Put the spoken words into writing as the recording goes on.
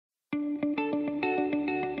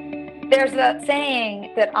There's a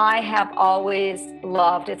saying that I have always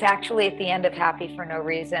loved. It's actually at the end of Happy for No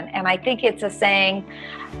Reason. And I think it's a saying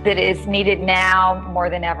that is needed now more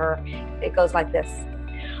than ever. It goes like this: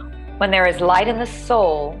 when there is light in the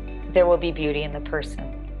soul, there will be beauty in the person.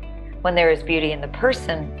 When there is beauty in the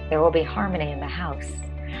person, there will be harmony in the house.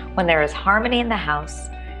 When there is harmony in the house,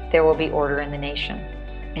 there will be order in the nation.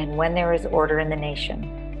 And when there is order in the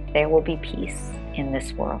nation, there will be peace in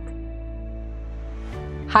this world.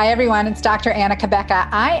 Hi, everyone. It's Dr. Anna Cabeca.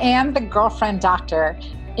 I am the Girlfriend Doctor.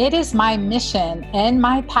 It is my mission and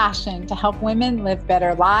my passion to help women live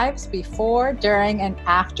better lives before, during, and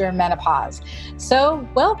after menopause. So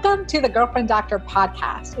welcome to the Girlfriend Doctor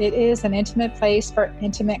podcast. It is an intimate place for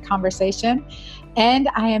intimate conversation, and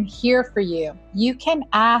I am here for you. You can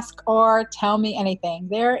ask or tell me anything.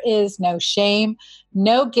 There is no shame,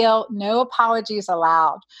 no guilt, no apologies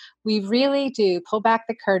allowed. We really do pull back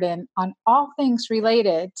the curtain on all things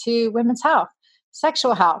related to women's health,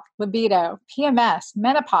 sexual health, libido, PMS,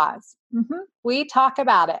 menopause. We talk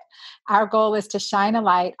about it. Our goal is to shine a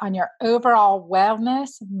light on your overall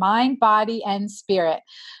wellness, mind, body, and spirit.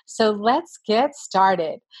 So let's get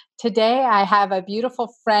started. Today, I have a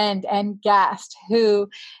beautiful friend and guest who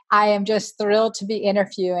I am just thrilled to be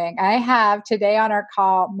interviewing. I have today on our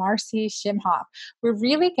call, Marcy Shimhoff. We're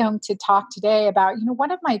really going to talk today about,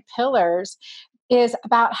 one of my pillars is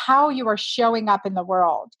about how you are showing up in the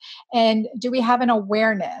world. And do we have an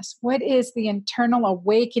awareness? What is the internal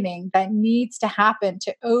awakening that needs to happen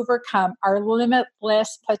to overcome our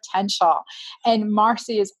limitless potential? And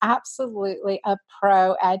Marcy is absolutely a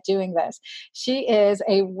pro at doing this. She is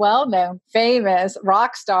a well-known, famous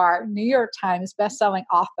rock star, New York Times bestselling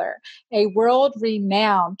author, a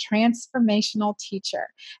world-renowned transformational teacher,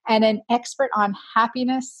 and an expert on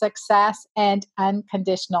happiness, success, and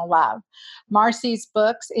unconditional love. Marcy's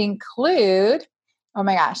books include, oh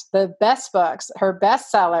my gosh, the best books, her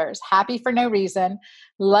bestsellers, Happy for No Reason,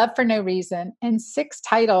 Love for No Reason, and 6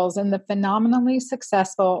 titles in the phenomenally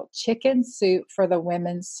successful Chicken Soup for the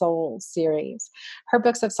Women's Soul series. Her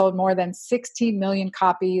books have sold more than 16 million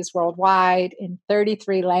copies worldwide in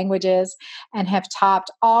 33 languages and have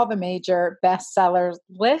topped all the major bestsellers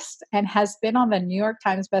lists and has been on the New York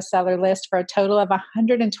Times bestseller list for a total of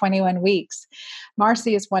 121 weeks.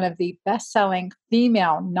 Marcy is one of the best-selling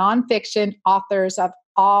female nonfiction authors of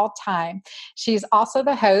all time. She's also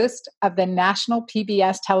the host of the national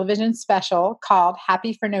PBS television special called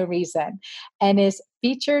Happy for No Reason and is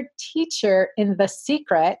featured teacher in The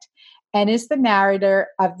Secret and is the narrator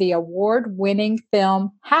of the award-winning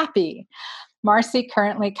film Happy. Marcy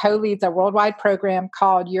currently co-leads a worldwide program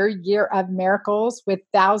called Your Year of Miracles with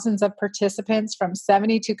thousands of participants from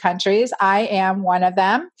 72 countries. I am one of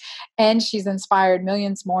them. And she's inspired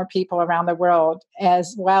millions more people around the world,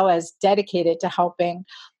 as well as dedicated to helping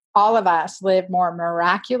all of us live more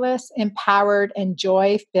miraculous, empowered, and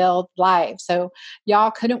joy-filled lives. So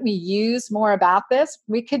y'all, couldn't we use more about this?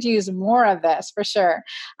 We could use more of this for sure.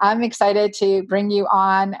 I'm excited to bring you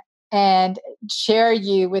on and share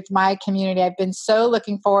you with my community. I've been so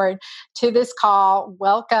looking forward to this call.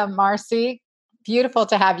 Welcome, Marcy. Beautiful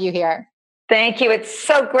to have you here. Thank you. It's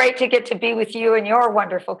so great to get to be with you and your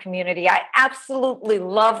wonderful community. I absolutely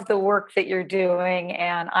love the work that you're doing,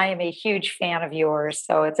 and I am a huge fan of yours.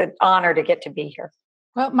 So it's an honor to get to be here.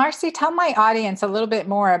 Well, Marcy, tell my audience a little bit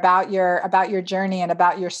more about your journey and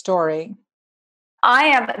about your story. I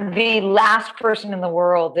am the last person in the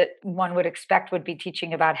world that one would expect would be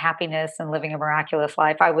teaching about happiness and living a miraculous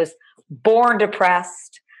life. I was born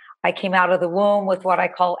depressed. I came out of the womb with what I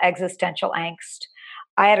call existential angst.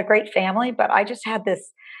 I had a great family, but I just had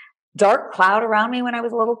this dark cloud around me when I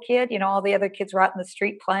was a little kid. All the other kids were out in the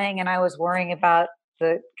street playing, and I was worrying about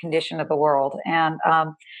the condition of the world. And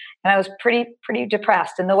I was pretty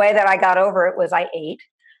depressed. And the way that I got over it was I ate.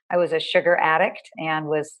 I was a sugar addict and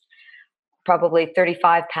was probably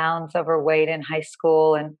 35 pounds overweight in high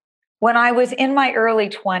school. And when I was in my early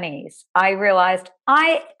 20s, I realized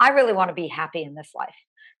I really want to be happy in this life.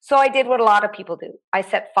 So I did what a lot of people do. I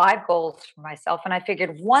set 5 goals for myself, and I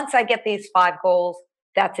figured once I get these 5 goals,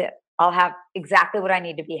 that's it. I'll have exactly what I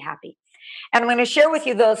need to be happy. And I'm going to share with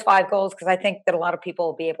you those 5 goals because I think that a lot of people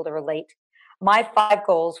will be able to relate. My 5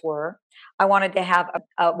 goals were: I wanted to have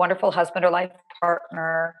a wonderful husband or life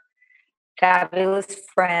partner, fabulous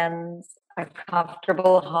friends, a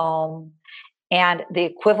comfortable home, and the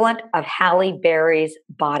equivalent of Halle Berry's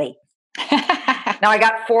body. Now, I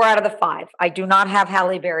got 4 out of the 5. I do not have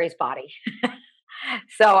Halle Berry's body.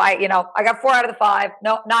 So I got 4 out of the 5.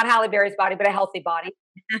 No, not Halle Berry's body, but a healthy body.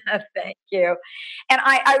 Thank you. And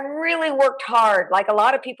I really worked hard, like a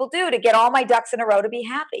lot of people do, to get all my ducks in a row to be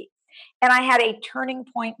happy. And I had a turning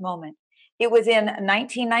point moment It was in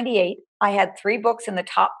 1998. I had 3 books in the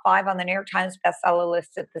top 5 on the New York Times bestseller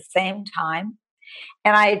list at the same time.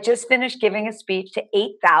 And I had just finished giving a speech to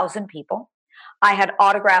 8,000 people. I had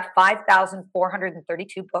autographed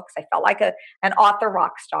 5,432 books. I felt like an author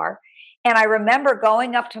rock star. And I remember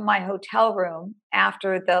going up to my hotel room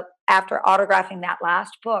after autographing that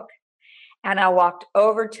last book. And I walked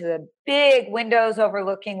over to the big windows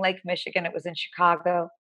overlooking Lake Michigan. It was in Chicago.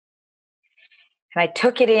 And I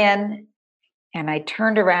took it in and I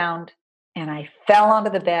turned around and I fell onto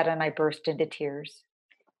the bed and I burst into tears.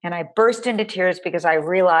 And I burst into tears because I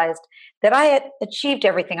realized that I had achieved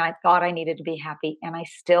everything I thought I needed to be happy. And I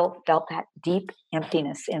still felt that deep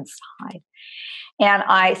emptiness inside. And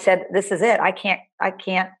I said, this is it. I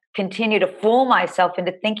can't continue to fool myself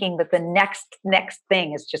into thinking that the next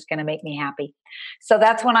thing is just going to make me happy. So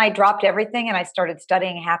that's when I dropped everything and I started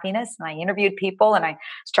studying happiness, and I interviewed people and I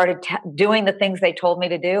started doing the things they told me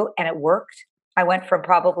to do, and it worked. I went from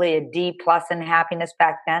probably a D+ in happiness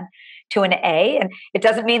back then to an A. And it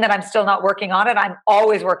doesn't mean that I'm still not working on it. I'm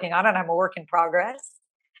always working on it. I'm a work in progress.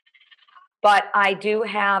 But I do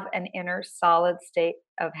have an inner solid state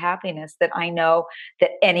of happiness that I know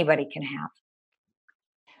that anybody can have.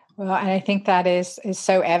 Well, and I think that is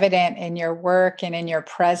so evident in your work and in your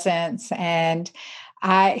presence. And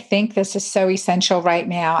I think this is so essential right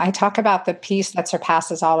now. I talk about the peace that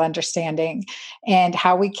surpasses all understanding and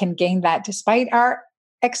how we can gain that despite our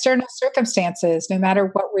external circumstances, no matter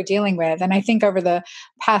what we're dealing with. And I think over the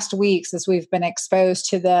past weeks, as we've been exposed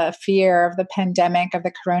to the fear of the pandemic, of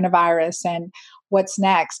the coronavirus, and what's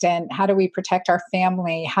next, and how do we protect our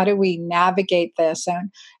family? How do we navigate this?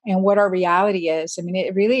 And what our reality is. I mean,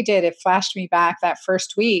 it really did. It flashed me back that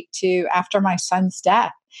first week to after my son's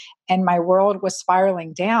death, and my world was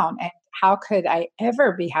spiraling down. And how could I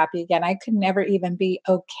ever be happy again? I could never even be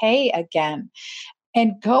okay again.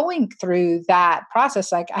 And going through that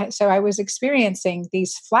process, so I was experiencing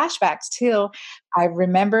these flashbacks till I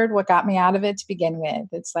remembered what got me out of it to begin with.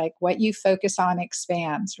 It's like what you focus on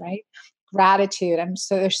expands, right? Gratitude.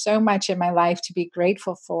 There's so much in my life to be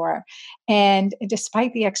grateful for. And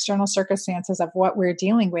despite the external circumstances of what we're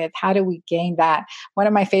dealing with, how do we gain that? One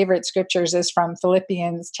of my favorite scriptures is from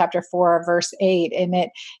Philippians chapter 4, verse 8. And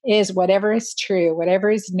it is whatever is true, whatever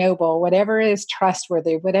is noble, whatever is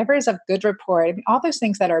trustworthy, whatever is of good report, I mean, all those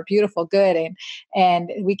things that are beautiful, good,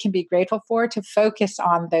 and we can be grateful for, to focus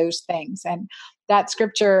on those things. And that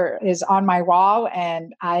scripture is on my wall,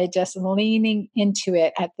 and I just leaning into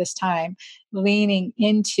it at this time, leaning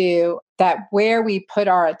into that where we put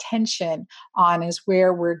our attention on is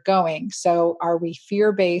where we're going. So are we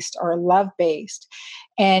fear-based or love-based?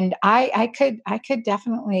 And I could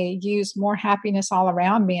definitely use more happiness all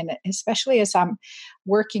around me. And especially as I'm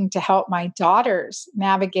working to help my daughters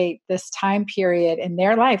navigate this time period in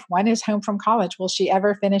their life. One is home from college. Will she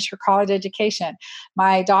ever finish her college education?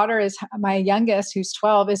 My youngest, who's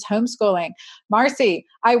 12, is homeschooling. Marcy,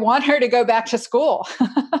 I want her to go back to school.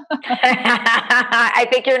 I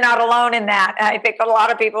think you're not alone in that. I think a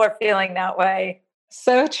lot of people are feeling that way.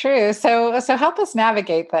 So true. So help us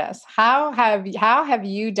navigate this. How have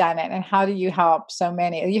you done it, and how do you help so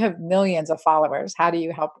many? You have millions of followers. How do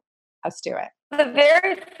you help us do it? The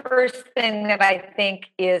very first thing that I think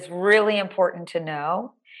is really important to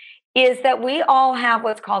know is that we all have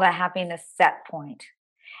what's called a happiness set point.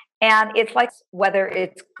 And it's like whether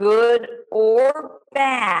it's good or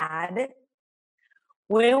bad,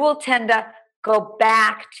 we will tend to go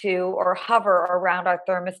back to or hover around our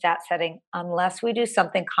thermostat setting unless we do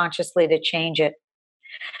something consciously to change it.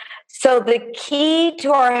 So the key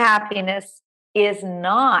to our happiness is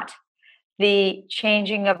not the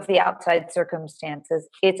changing of the outside circumstances.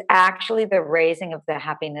 It's actually the raising of the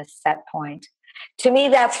happiness set point. To me,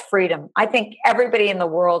 that's freedom. I think everybody in the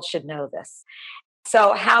world should know this.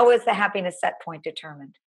 So how is the happiness set point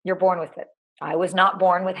determined? You're born with it. I was not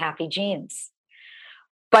born with happy genes.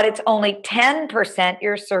 But it's only 10%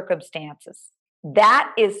 your circumstances.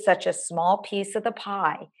 That is such a small piece of the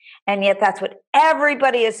pie. And yet that's what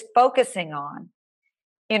everybody is focusing on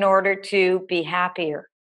in order to be happier.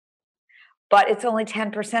 But it's only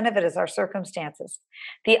 10% of it is our circumstances.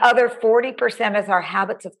 The other 40% is our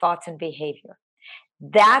habits of thoughts and behavior.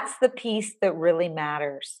 That's the piece that really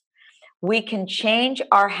matters. We can change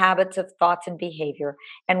our habits of thoughts and behavior.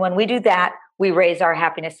 And when we do that, we raise our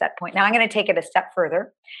happiness set point. Now, I'm going to take it a step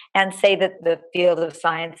further and say that the field of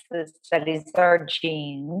science that studies our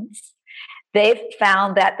genes, they've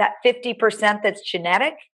found that 50% that's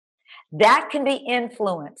genetic, that can be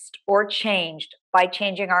influenced or changed by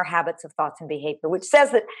changing our habits of thoughts and behavior, which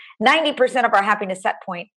says that 90% of our happiness set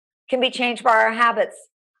point can be changed by our habits.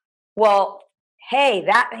 Well, hey,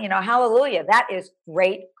 that, hallelujah, that is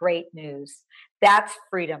great, great news. That's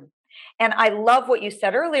freedom. And I love what you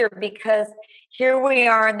said earlier, because here we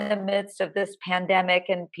are in the midst of this pandemic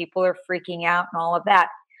and people are freaking out and all of that.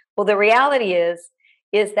 Well, the reality is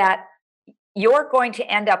that you're going to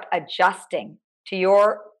end up adjusting to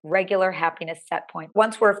your regular happiness set point.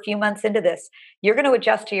 Once we're a few months into this, you're going to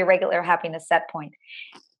adjust to your regular happiness set point,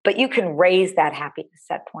 but you can raise that happiness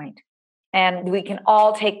set point. And we can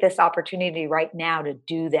all take this opportunity right now to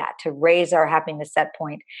do that, to raise our happiness set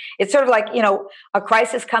point. It's sort of like, a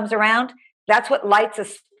crisis comes around. That's what lights a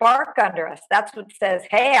spark under us. That's what says,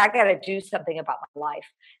 hey, I got to do something about my life.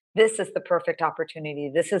 This is the perfect opportunity.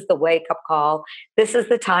 This is the wake up call. This is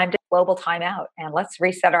the time to global timeout. And let's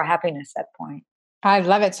reset our happiness set point. I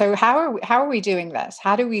love it. So how are we doing this?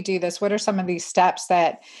 How do we do this? What are some of these steps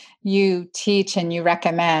that you teach and you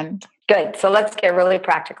recommend? Good. So let's get really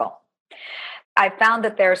practical. I found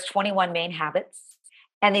that there's 21 main habits,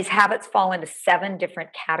 and these habits fall into 7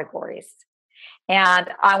 different categories. And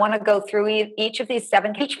I want to go through each of these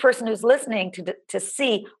 7, each person who's listening to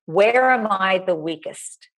see, where am I the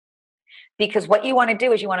weakest? Because what you want to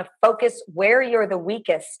do is you want to focus where you're the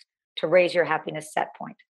weakest to raise your happiness set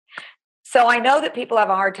point. So I know that people have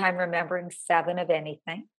a hard time remembering 7 of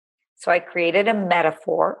anything. So I created a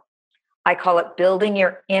metaphor. I call it building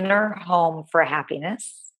your inner home for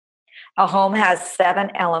happiness. A home has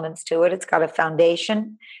 7 elements to it. It's got a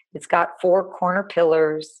foundation, it's got 4 corner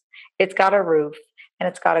pillars, it's got a roof, and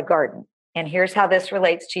it's got a garden. And here's how this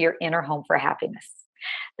relates to your inner home for happiness.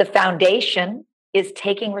 The foundation is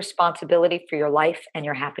taking responsibility for your life and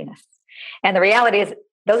your happiness. And the reality is,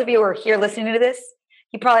 those of you who are here listening to this,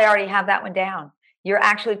 you probably already have that one down. You're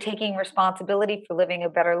actually taking responsibility for living a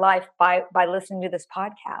better life by listening to this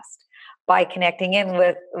podcast, by connecting in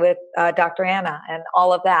with Dr. Anna and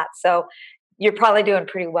all of that. So you're probably doing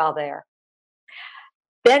pretty well there.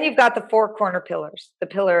 Then you've got the 4 corner pillars, the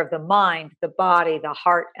pillar of the mind, the body, the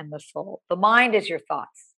heart, and the soul. The mind is your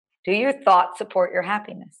thoughts. Do your thoughts support your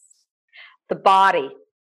happiness? The body,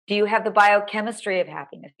 do you have the biochemistry of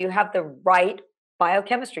happiness? Do you have the right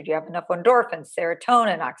biochemistry? Do you have enough endorphins,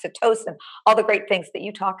 serotonin, oxytocin, all the great things that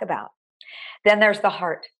you talk about? Then there's the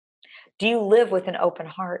heart. Do you live with an open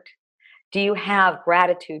heart? Do you have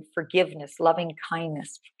gratitude, forgiveness, loving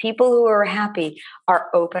kindness? People who are happy are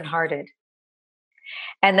open-hearted.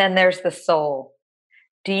 And then there's the soul.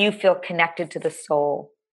 Do you feel connected to the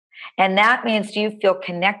soul? And that means, do you feel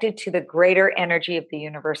connected to the greater energy of the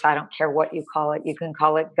universe? I don't care what you call it. You can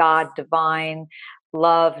call it God, divine,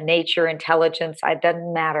 love, nature, intelligence. It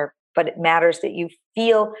doesn't matter. But it matters that you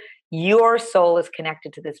feel your soul is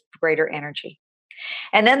connected to this greater energy.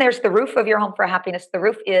 And then there's the roof of your home for happiness. The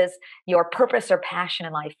roof is your purpose or passion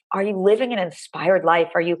in life. Are you living an inspired life?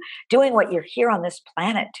 Are you doing what you're here on this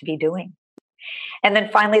planet to be doing? And then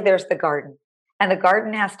finally, there's the garden. And the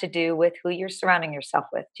garden has to do with who you're surrounding yourself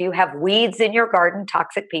with. Do you have weeds in your garden,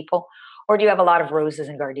 toxic people? Or do you have a lot of roses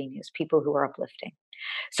and gardenias, people who are uplifting?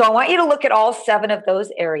 So I want you to look at all 7 of those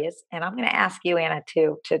areas. And I'm going to ask you, Anna,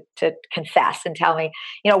 to confess and tell me,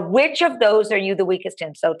 which of those are you the weakest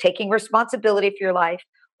in? So taking responsibility for your life,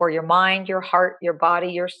 or your mind, your heart, your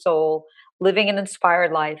body, your soul, living an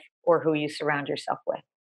inspired life, or who you surround yourself with.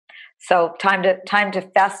 So time to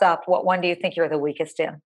fess up. What one do you think you're the weakest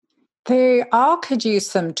in? They all could use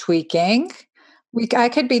some tweaking. I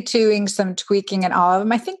could be doing some tweaking in all of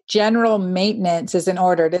them. I think general maintenance is in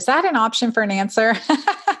order. Is that an option for an answer?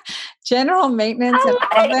 General maintenance.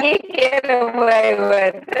 I'll let you get away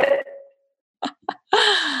with it.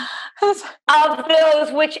 Of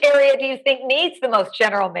those, which area do you think needs the most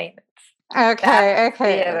general maintenance? Okay.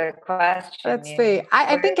 The other question. Let's see.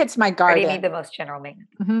 I think it's my garden. Where do you need the most general maintenance?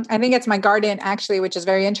 Mm-hmm. I think it's my garden, actually, which is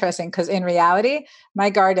very interesting, because in reality, my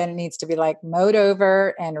garden needs to be mowed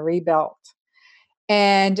over and rebuilt.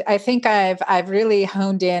 And I think I've really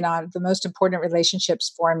honed in on the most important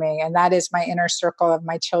relationships for me, and that is my inner circle of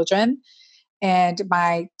my children and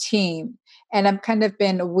my team. And I've kind of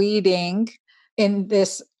been weeding in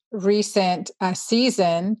this recent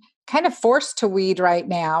season, kind of forced to weed right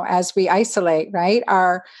now as we isolate, right?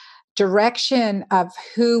 Our direction of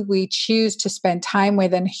who we choose to spend time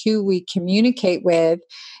with and who we communicate with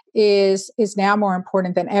is now more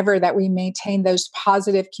important than ever, that we maintain those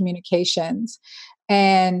positive communications.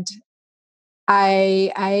 And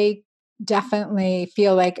I definitely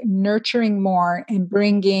feel like nurturing more and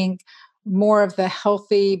bringing more of the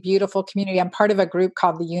healthy, beautiful community. I'm part of a group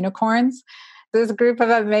called the Unicorns. There's a group of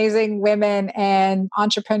amazing women and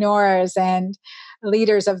entrepreneurs and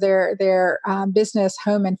leaders of their business,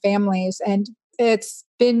 home, and families. And it's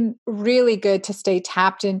been really good to stay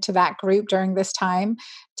tapped into that group during this time,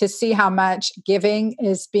 to see how much giving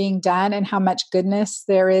is being done and how much goodness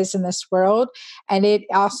there is in this world. And it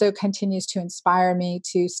also continues to inspire me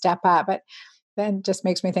to step up. But then just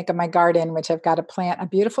makes me think of my garden, which I've got to plant a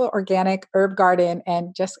beautiful organic herb garden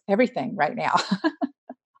and just everything right now.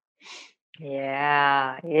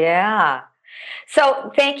 Yeah, yeah.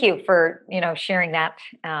 So thank you for, sharing that.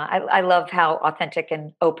 I love how authentic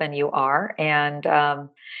and open you are. And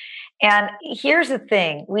here's the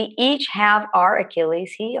thing, we each have our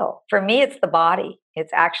Achilles heel. For me, it's the body.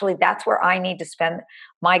 It's actually, that's where I need to spend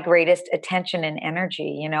my greatest attention and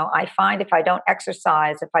energy. I find if I don't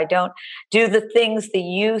exercise, if I don't do the things that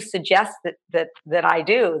you suggest that I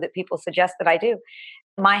do, that people suggest that I do,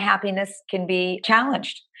 my happiness can be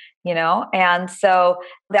challenged. And so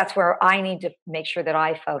that's where I need to make sure that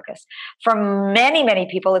I focus. For many, many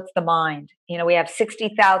people, it's the mind. We have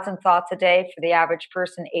 60,000 thoughts a day. For the average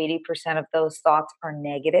person, 80% of those thoughts are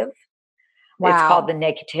negative. It's called the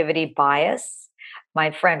Wow. negativity bias.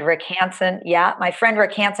 My friend Rick Hansen, he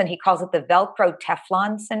calls it the Velcro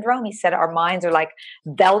Teflon syndrome. He said our minds are like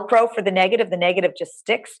Velcro for the negative just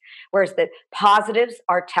sticks, whereas the positives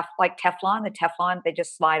are like Teflon. The Teflon, they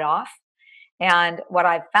just slide off. And what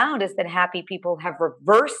I've found is that happy people have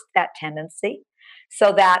reversed that tendency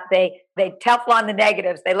so that they Teflon the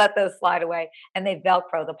negatives, they let those slide away, and they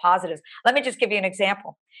Velcro the positives. Let me just give you an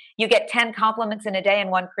example. You get 10 compliments in a day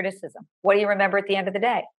and one criticism. What do you remember at the end of the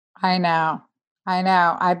day? I know. I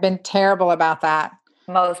know. I've been terrible about that.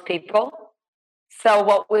 Most people. So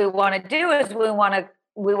what we want to do is we want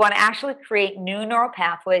to actually create new neural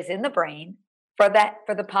pathways in the brain for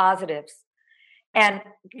the positives. And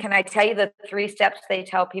can I tell you the 3 steps they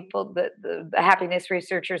tell people that the happiness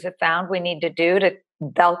researchers have found we need to do to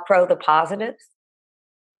Velcro the positives?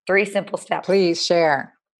 3 simple steps. Please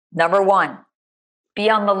share. Number 1, be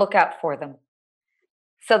on the lookout for them.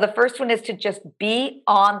 So the first one is to just be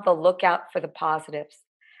on the lookout for the positives.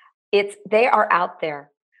 They are out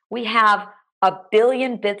there. We have a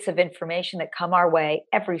billion bits of information that come our way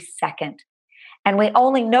every second, and we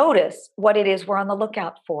only notice what it is we're on the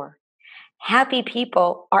lookout for. Happy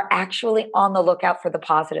people are actually on the lookout for the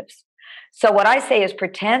positives. So what I say is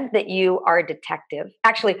pretend that you are a detective.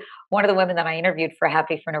 Actually, one of the women that I interviewed for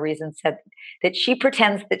Happy for No Reason said that she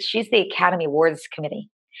pretends that she's the Academy Awards committee.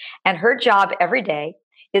 And her job every day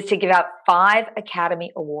is to give out 5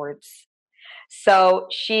 Academy Awards. So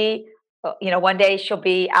one day she'll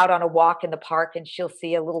be out on a walk in the park and she'll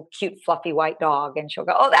see a little cute, fluffy white dog. And she'll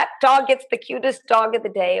go, "Oh, that dog gets the cutest dog of the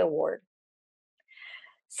day award."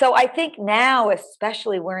 So I think now,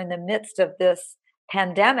 especially, we're in the midst of this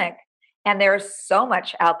pandemic, and there's so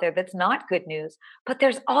much out there that's not good news, but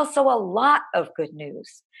there's also a lot of good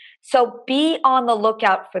news. So be on the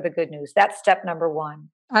lookout for the good news. That's step number 1.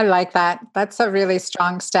 I like that. That's a really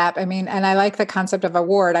strong step. I mean, and I like the concept of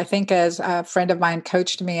award. I think as a friend of mine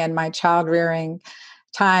coached me in my child rearing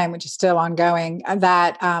time, which is still ongoing,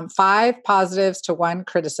 that 5 positives to 1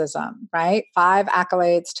 criticism, right? 5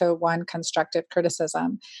 accolades to 1 constructive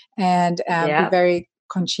criticism, and be Yeah. very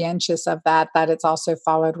conscientious of that it's also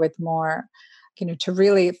followed with more, to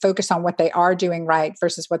really focus on what they are doing right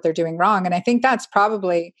versus what they're doing wrong. And I think that's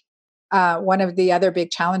probably one of the other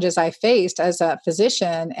big challenges I faced as a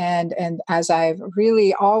physician, and as I've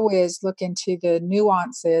really always looked into the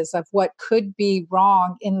nuances of what could be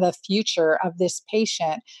wrong in the future of this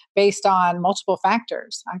patient based on multiple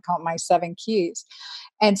factors. I call it my 7 keys.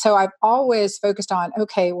 And so I've always focused on,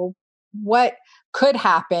 okay, well, what could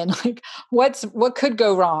happen? Like what could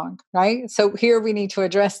go wrong, right? So here we need to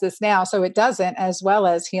address this now so it doesn't, as well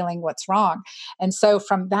as healing what's wrong. And so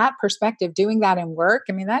from that perspective, doing that in work,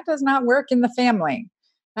 I mean, that does not work in the family.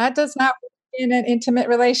 That does not work in an intimate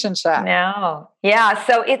relationship. No. Yeah.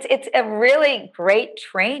 So it's a really great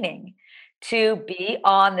training to be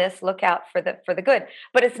on this lookout for the good.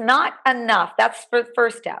 But it's not enough. That's the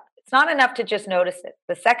first step. It's not enough to just notice it.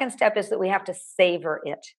 The second step is that we have to savor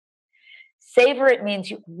it. Savor it means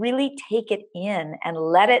you really take it in and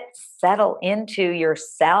let it settle into your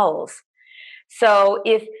cells. So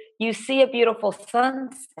if you see a beautiful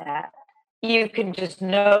sunset, you can just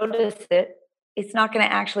notice it. It's not going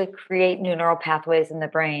to actually create new neural pathways in the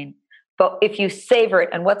brain. But if you savor it,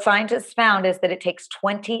 and what scientists found is that it takes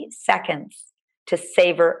 20 seconds to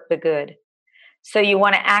savor the good. So you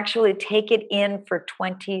want to actually take it in for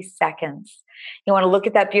 20 seconds. You want to look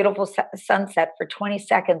at that beautiful sunset for 20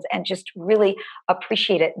 seconds and just really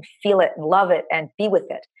appreciate it and feel it and love it and be with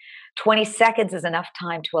it. 20 seconds is enough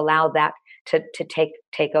time to allow that to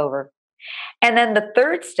take over. And then the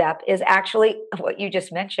third step is actually what you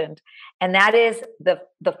just mentioned, and that is the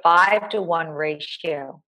 5-to-1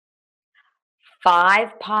 ratio.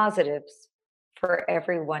 5 positives for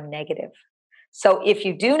every 1 negative. So if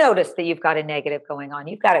you do notice that you've got a negative going on,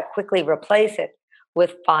 you've got to quickly replace it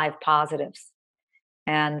with 5 positives.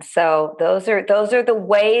 And so those are the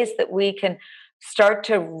ways that we can start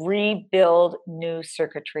to rebuild new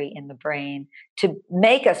circuitry in the brain to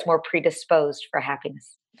make us more predisposed for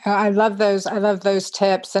happiness. Oh, I love those. I love those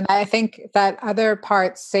tips. And I think that other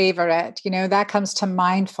part, savor it, that comes to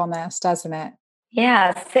mindfulness, doesn't it?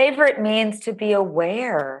 Yeah, savor it means to be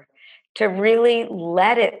aware, to really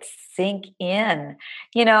let it sink in.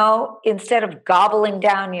 Instead of gobbling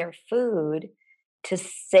down your food, to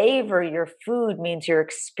savor your food means you're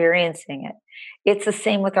experiencing it. It's the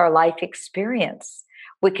same with our life experience.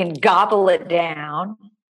 We can gobble it down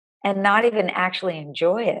and not even actually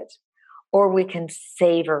enjoy it, or we can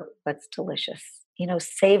savor what's delicious.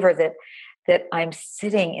 Savor that I'm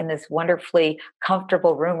sitting in this wonderfully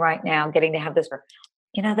comfortable room right now, getting to have this.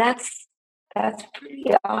 That's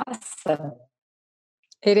pretty awesome.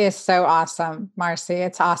 It is so awesome, Marcy.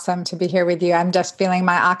 It's awesome to be here with you. I'm just feeling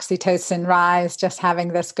my oxytocin rise, just having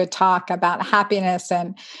this good talk about happiness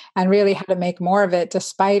and really how to make more of it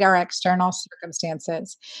despite our external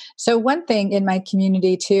circumstances. So one thing in my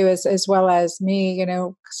community too, is as well as me,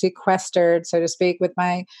 sequestered, so to speak, with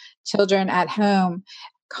my children at home,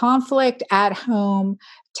 conflict at home,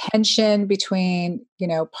 tension between,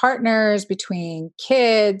 partners, between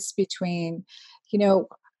kids, between, you know,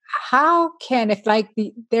 how can, if like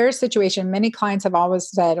their situation, many clients have always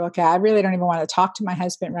said, okay, I really don't even want to talk to my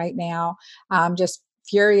husband right now. I'm just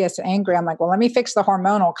furious, angry. I'm like, well, let me fix the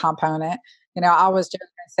hormonal component. I was just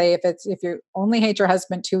going to say, if you only hate your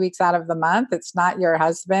husband 2 weeks out of the month, it's not your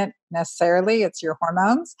husband necessarily, it's your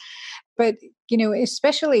hormones. But,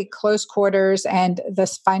 especially close quarters and the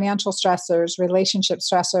financial stressors, relationship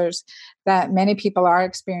stressors that many people are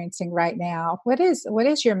experiencing right now. What is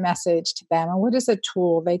your message to them? And what is a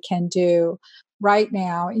tool they can do right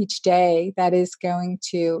now, each day, that is going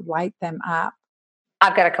to light them up?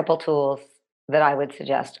 I've got a couple tools that I would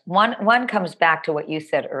suggest. One comes back to what you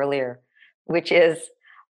said earlier, which is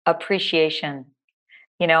appreciation.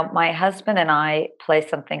 My husband and I play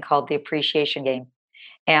something called the appreciation game.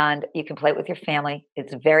 And you can play it with your family.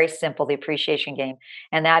 It's very simple, the appreciation game.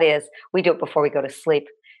 And that is, we do it before we go to sleep.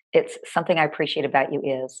 It's something I appreciate about you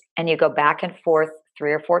is, and you go back and forth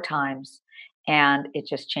 3 or 4 times, and it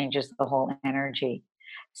just changes the whole energy.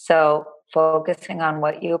 So focusing on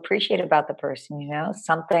what you appreciate about the person,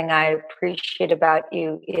 something I appreciate about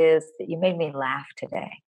you is that you made me laugh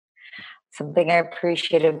today. Something I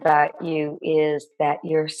appreciate about you is that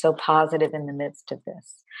you're so positive in the midst of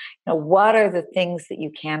this. What are the things that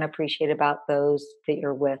you can appreciate about those that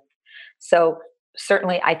you're with? So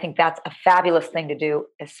certainly, I think that's a fabulous thing to do,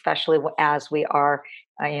 especially as we are,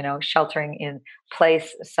 sheltering in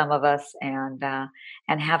place, some of us, and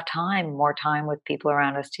have more time with people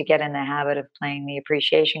around us to get in the habit of playing the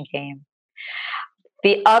appreciation game.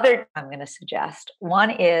 The other I'm going to suggest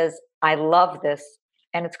one is I love this,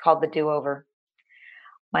 and it's called the do-over.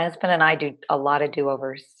 My husband and I do a lot of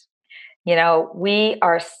do-overs. We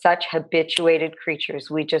are such habituated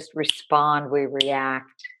creatures. We just respond, we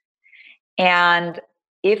react. And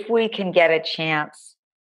if we can get a chance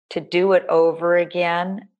to do it over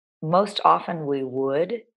again, most often we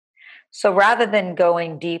would. So rather than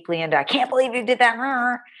going deeply into, I can't believe you did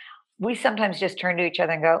that, we sometimes just turn to each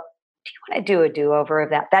other and go, do you want to do a do-over of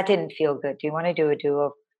that? That didn't feel good. Do you want to do a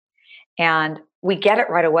do-over? And we get it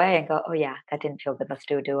right away and go, oh yeah, that didn't feel good. Let's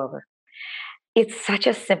do a do-over. It's such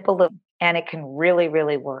a simple, and it can really,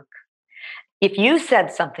 really work. If you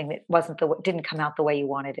said something that didn't come out the way you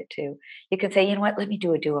wanted it to, you can say, you know what, let me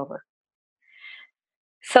do a do-over.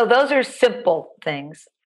 So those are simple things.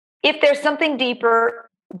 If there's something deeper,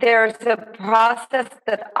 there's a process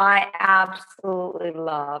that I absolutely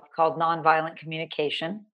love called nonviolent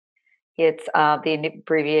communication. It's the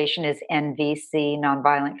abbreviation is NVC,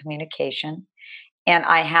 nonviolent communication. And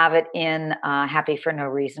I have it in Happy for No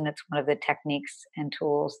Reason. It's one of the techniques and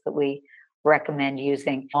tools that we recommend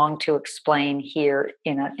using. Long to explain here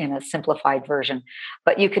in a simplified version,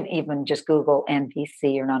 but you can even just Google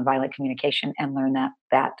NVC or nonviolent communication and learn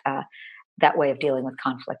that way of dealing with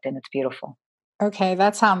conflict, and it's beautiful. Okay,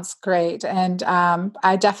 that sounds great. And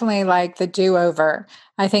I definitely like the do-over.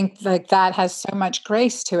 I think like that has so much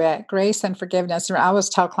grace to it, grace and forgiveness. And I always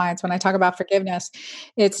tell clients when I talk about forgiveness,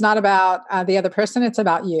 it's not about the other person, it's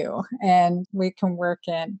about you. And we can work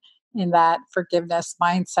in in that forgiveness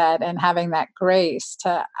mindset and having that grace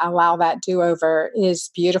to allow that do-over is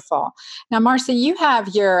beautiful. Now, Marcy, you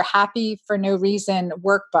have your Happy for No Reason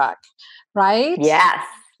workbook, right? Yes.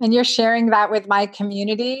 And you're sharing that with my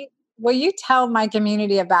community. Will you tell my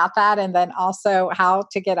community about that and then also how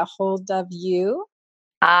to get a hold of you?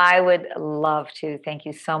 I would love to. Thank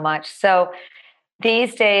you so much. So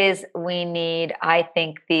these days, we need, I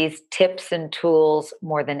think, these tips and tools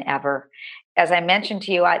more than ever. As I mentioned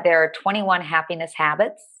to you, there are 21 happiness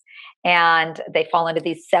habits, and they fall into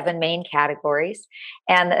these 7 main categories.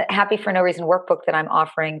 And the Happy for No Reason workbook that I'm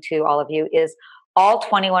offering to all of you is all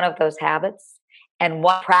 21 of those habits and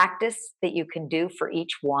one practice that you can do for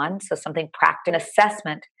each one. So, something practice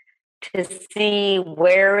assessment to see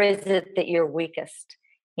where is it that you're weakest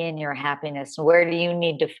in your happiness, where do you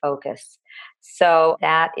need to focus. So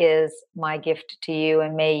that is my gift to you,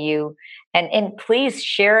 and may you and please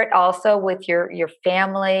share it also with your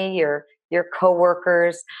family, your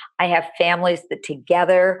coworkers. I have families that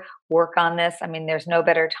together work on this. I mean, there's no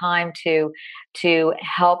better time to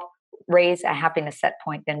help raise a happiness set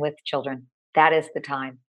point than with children. That is the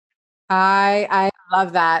time. I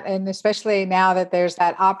love that. And especially now that there's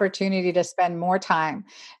that opportunity to spend more time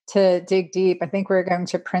to dig deep, I think we're going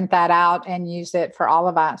to print that out and use it for all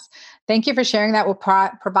of us. Thank you for sharing that. We'll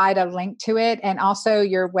provide a link to it and also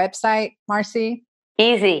your website, Marcy.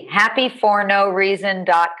 Easy.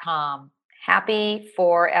 Happyfornoreason.com. Happy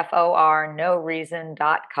for FOR, no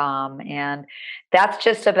reason.com. And that's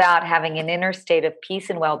just about having an inner state of peace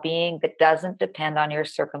and well being that doesn't depend on your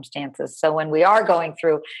circumstances. So when we are going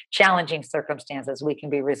through challenging circumstances, we can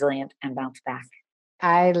be resilient and bounce back.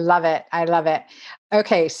 I love it. I love it.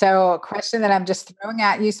 Okay. So, a question that I'm just throwing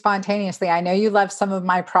at you spontaneously. I know you love some of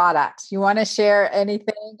my products. You want to share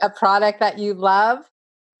anything, a product that you love?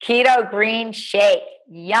 Keto green shake.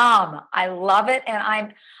 Yum. I love it.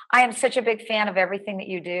 And I am such a big fan of everything that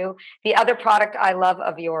you do. The other product I love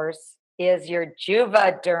of yours is your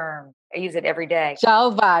Juvederm. I use it every day.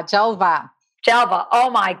 Jelva. Jelva. Oh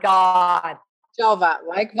my God. Jelva,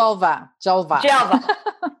 like vulva. Jelva. Jelva.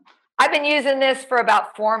 I've been using this for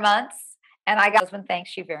about 4 months, and I got husband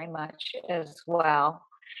thanks you very much as well.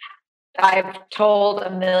 I've told a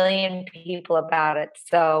million people about it.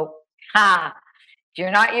 So, if you're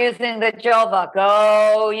not using the Jelva,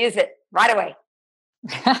 go use it right away.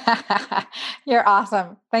 You're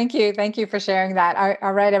awesome. Thank you. Thank you for sharing that.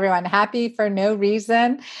 All right, everyone. Happy for No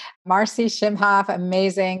Reason. Marcy Shimhoff,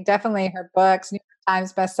 amazing. Definitely her books, New York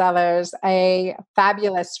Times bestsellers, a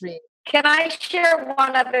fabulous read. Can I share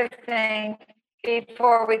one other thing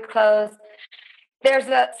before we close? There's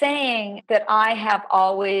a saying that I have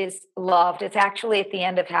always loved. It's actually at the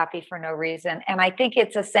end of Happy for No Reason. And I think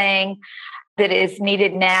it's a saying that is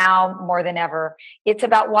needed now more than ever. It's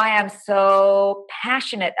about why I'm so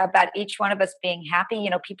passionate about each one of us being happy. You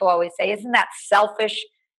know, people always say, isn't that selfish?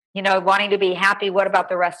 You know, wanting to be happy. What about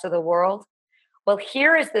the rest of the world? Well,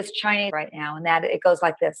 here is this Chinese right now, and that it goes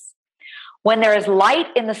like this. When there is light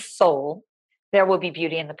in the soul, there will be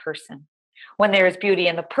beauty in the person. When there is beauty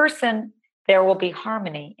in the person, there will be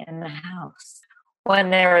harmony in the house. When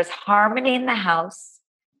there is harmony in the house,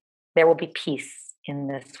 there will be peace in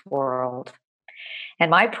this world. And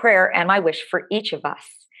my prayer and my wish for each of us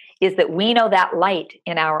is that we know that light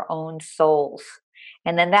in our own souls.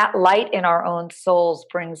 And then that light in our own souls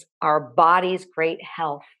brings our bodies great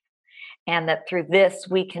health. And that through this,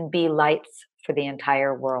 we can be lights for the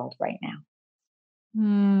entire world right now.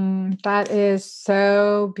 That is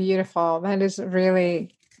so beautiful. That is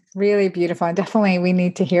really, really beautiful. And definitely we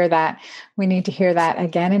need to hear that. We need to hear that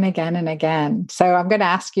again and again and again. So I'm going to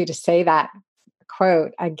ask you to say that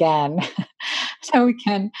quote again so we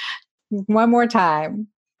can one more time.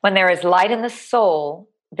 When there is light in the soul,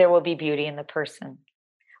 there will be beauty in the person.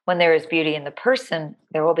 When there is beauty in the person,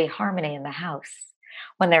 there will be harmony in the house.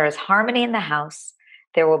 When there is harmony in the house,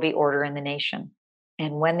 there will be order in the nation.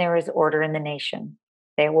 And when there is order in the nation,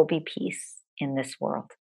 there will be peace in this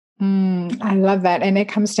world. I love that. And it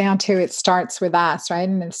comes down to it starts with us, right?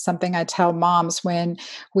 And it's something I tell moms when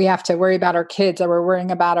we have to worry about our kids or we're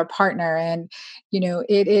worrying about our partner. And,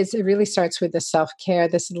 it really starts with the self-care,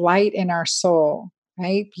 this light in our soul,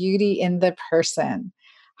 right? Beauty in the person,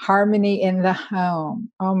 harmony in the home.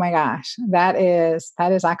 Oh my gosh, that is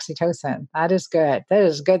oxytocin. That is good. That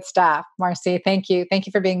is good stuff. Marcy, thank you. Thank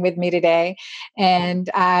you for being with me today. And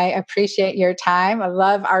I appreciate your time. I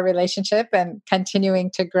love our relationship and continuing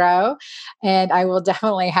to grow. And I will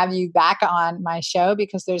definitely have you back on my show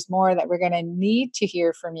because there's more that we're going to need to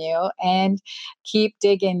hear from you and keep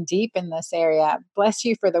digging deep in this area. Bless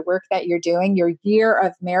you for the work that you're doing. Your Year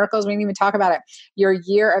of Miracles, we didn't even talk about it. Your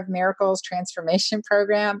Year of Miracles transformation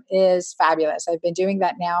program. program is fabulous. I've been doing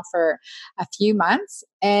that now for a few months,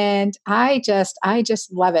 and I just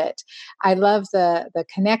love it. I love the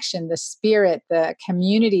connection, the spirit, the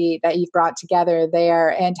community that you've brought together there,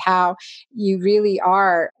 and how you really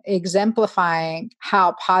are exemplifying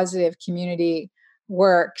how positive community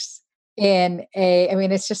works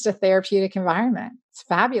it's just a therapeutic environment. It's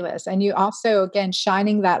fabulous. And you also, again,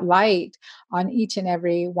 shining that light on each and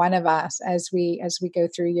every one of us as we go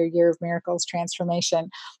through your year of miracles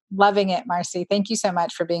transformation. Loving it, Marcy. Thank you so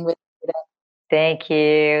much for being with me today. Thank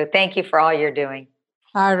you. Thank you for all you're doing.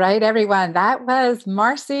 All right, everyone. That was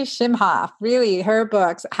Marcy Shimhoff. Really, her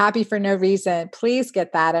books, Happy for No Reason. Please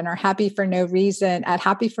get that and our Happy for No Reason at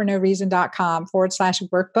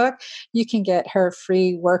happyfornoreason.com/workbook. You can get her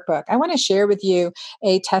free workbook. I want to share with you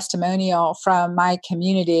a testimonial from my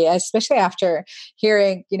community, especially after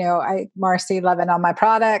hearing, Marcy loving all my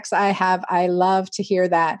products. I love to hear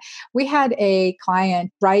that. We had a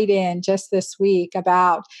client write in just this week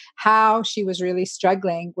about how she was really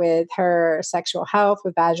struggling with her sexual health,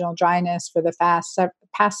 with vaginal dryness for the past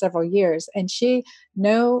several years. And she,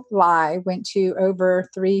 no lie, went to over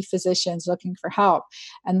 3 physicians looking for help.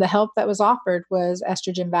 And the help that was offered was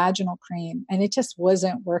estrogen vaginal cream. And it just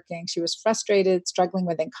wasn't working. She was frustrated, struggling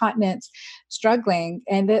with incontinence,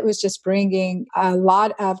 and it was just bringing a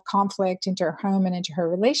lot of conflict into her home and into her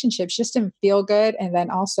relationships. She just didn't feel good. And then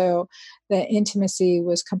also the intimacy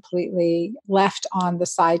was completely left on the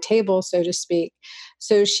side table, so to speak.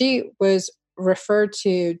 So she was referred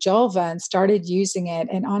to Julva and started using it.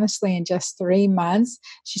 And honestly, in just 3 months,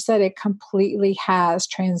 she said it completely has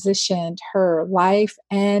transitioned her life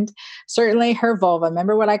and certainly her vulva.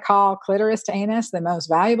 Remember what I call clitoris to anus, the most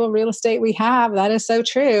valuable real estate we have? That is so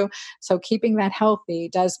true. So keeping that healthy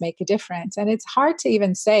does make a difference. And it's hard to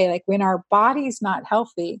even say, like, when our body's not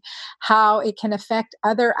healthy, how it can affect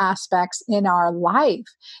other aspects in our life.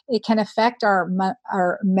 It can affect our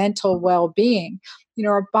mental well-being.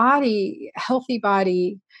 Our body, healthy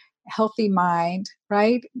mind,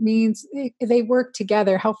 right? Means they work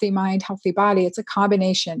together, healthy mind, healthy body. It's a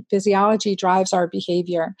combination. Physiology drives our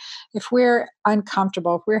behavior. If we're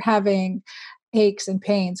uncomfortable, if we're having aches and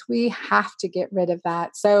pains, we have to get rid of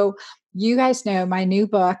that. So you guys know my new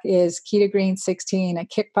book is Keto Green 16, a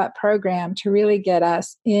kick butt program to really get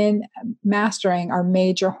us in mastering our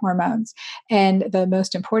major hormones. And the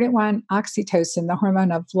most important one, oxytocin, the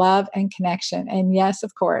hormone of love and connection. And yes,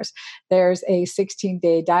 of course, there's a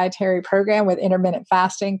 16-day dietary program with intermittent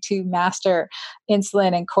fasting to master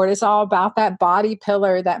insulin and cortisol, about that body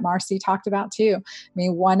pillar that Marcy talked about too. I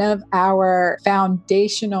mean, one of our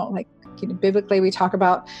foundational, biblically, we talk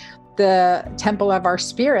about the temple of our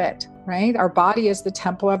spirit, right? Our body is the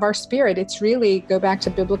temple of our spirit. It's really, go back to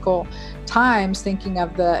biblical times, thinking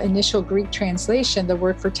of the initial Greek translation, the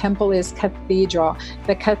word for temple is cathedral,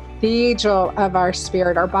 the cathedral of our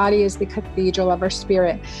spirit. Our body is the cathedral of our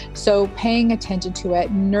spirit. So paying attention to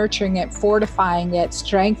it, nurturing it, fortifying it,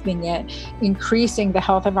 strengthening it, increasing the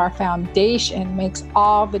health of our foundation makes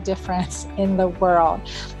all the difference in the world.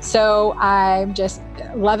 So I'm just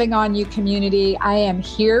loving on you, community. I am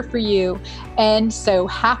here for you and so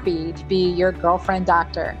happy to be your girlfriend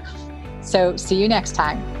doctor. So see you next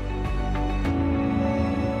time.